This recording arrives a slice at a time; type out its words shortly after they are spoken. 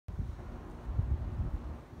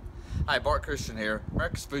Hi, Bart Christian here,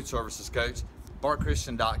 America's Food Services Coach,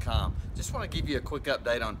 BartChristian.com. Just want to give you a quick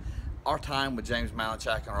update on our time with James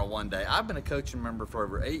Malinchak on our one day. I've been a coaching member for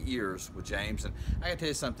over 8 years with James, and I gotta tell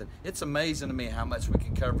you something, it's amazing to me how much we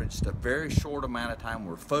can cover in just a very short amount of time.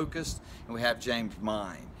 We're focused and we have James'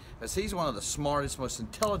 mind. Because he's one of the smartest, most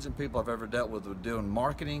intelligent people I've ever dealt with doing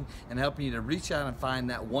marketing and helping you to reach out and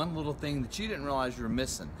find that one little thing that you didn't realize you were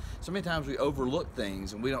missing. So many times we overlook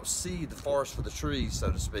things and we don't see the forest for the trees,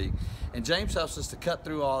 so to speak. And James helps us to cut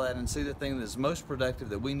through all that and see the thing that is most productive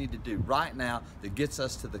that we need to do right now that gets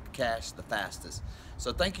us to the cash the fastest.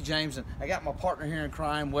 So thank you, James. And I got my partner here in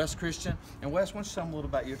crime, Bart Christian. And Wes, why don't you tell me a little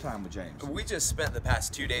about your time with James? We just spent the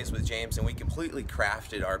past 2 days with James and we completely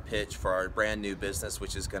crafted our pitch for our brand new business,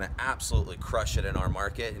 which is going to absolutely crush it in our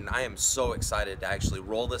market. And I am so excited to actually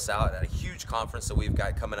roll this out at a huge conference that we've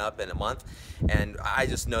got coming up in a month. And I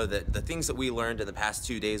just know that the things that we learned in the past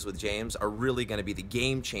 2 days with James are really going to be the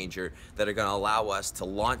game changer that are going to allow us to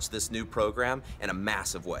launch this new program in a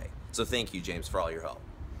massive way. So thank you, James, for all your help.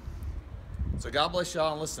 So God bless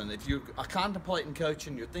y'all, and listen, if you're contemplating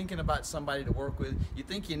coaching, you're thinking about somebody to work with, you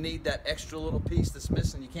think you need that extra little piece that's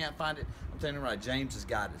missing, you can't find it, I'm telling you right, James has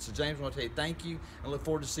got it. So James, I want to tell you thank you and look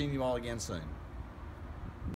forward to seeing you all again soon.